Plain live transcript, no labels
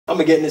I'm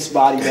gonna get in this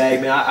body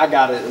bag, man. I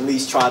gotta at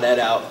least try that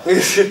out.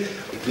 Yes,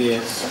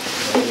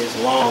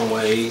 it's long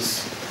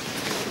ways.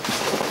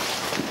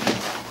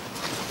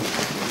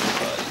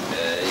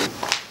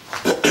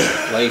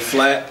 Lay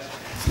flat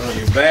on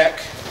your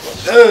back.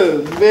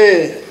 Oh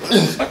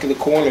man! Like in the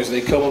corners,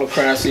 they come on the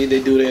crime scene.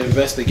 They do their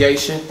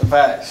investigation.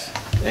 Facts.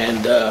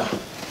 And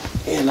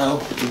you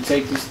know, you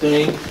take this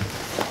thing.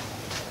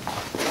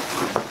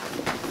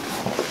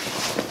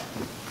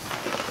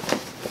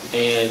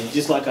 And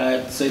just like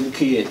I say to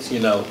kids, you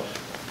know,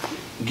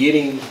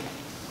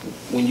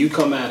 when you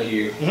come out of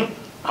here,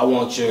 I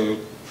want your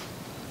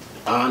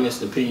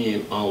honest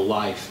opinion on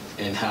life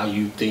and how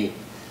you think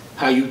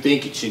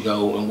it should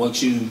go and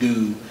what you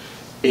do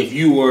if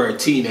you were a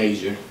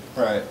teenager,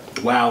 right,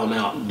 wilding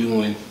out and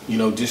doing, you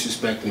know,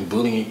 disrespecting,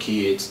 bullying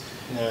kids,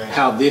 right.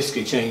 How this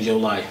could change your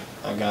life.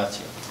 I got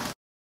you.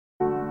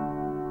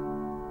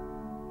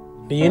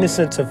 The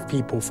innocence of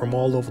people from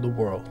all over the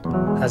world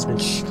has been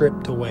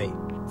stripped away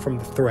from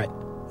the threat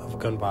of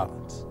gun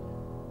violence.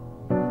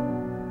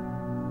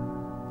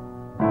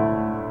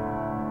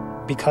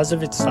 Because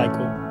of its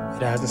cycle,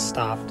 it hasn't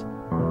stopped,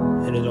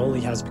 and it only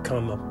has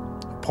become a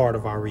part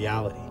of our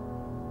reality.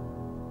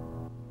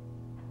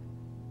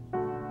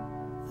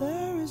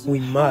 We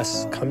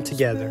must come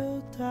together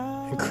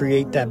and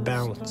create that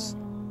balance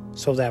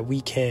so that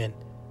we can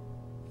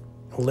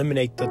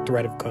eliminate the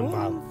threat of gun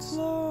violence.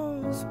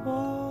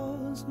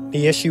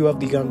 The issue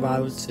of the gun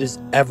violence is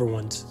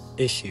everyone's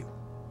issue,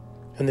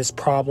 and this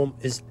problem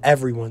is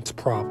everyone's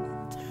problem.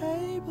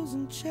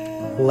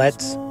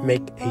 Let's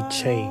make a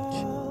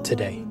change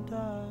today.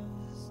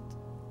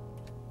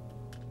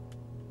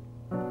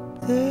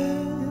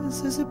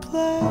 This is a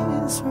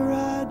place where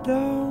I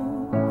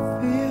don't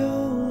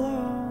feel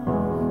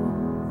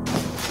alone.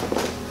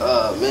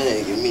 Oh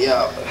man, get me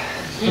out.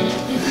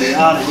 Get me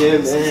out of here,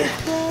 man.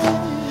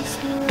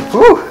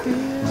 Whew.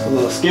 It's a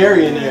little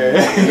scary in there.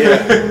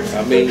 Yeah,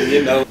 I mean,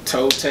 you know,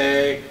 toe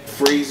tag,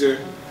 freezer,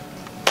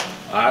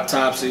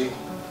 autopsy.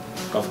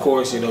 Of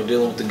course, you know,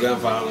 dealing with the gun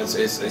violence,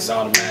 it's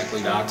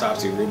automatically the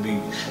autopsy will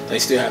be. They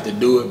still have to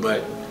do it,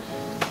 but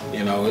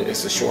you know,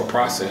 it's a short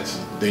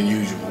process than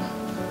usual.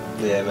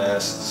 Yeah, man,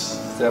 it's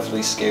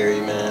definitely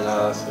scary, man.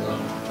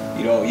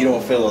 You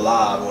don't feel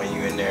alive when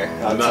you're in there.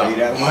 I'll tell you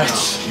that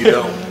much. No, you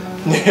don't.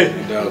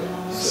 You don't.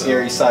 So.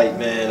 Scary sight,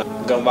 man.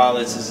 Gun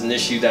violence is an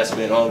issue that's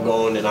been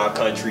ongoing in our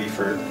country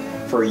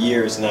for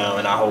years now,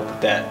 and I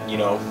hope that, you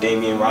know,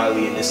 Damion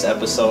Riley in this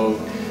episode,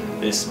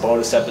 this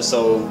bonus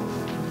episode,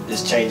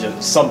 is changing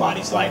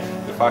somebody's life.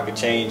 If I could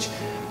change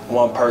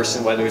one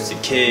person, whether it's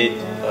a kid,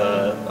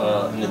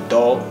 an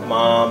adult,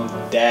 mom,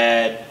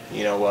 dad,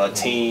 you know, a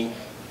teen,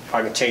 if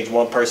I could change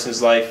one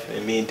person's life,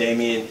 and me and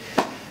Damion,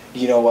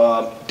 you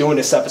know, doing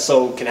this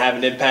episode can have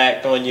an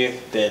impact on you,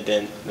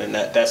 then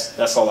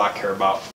that's all I care about.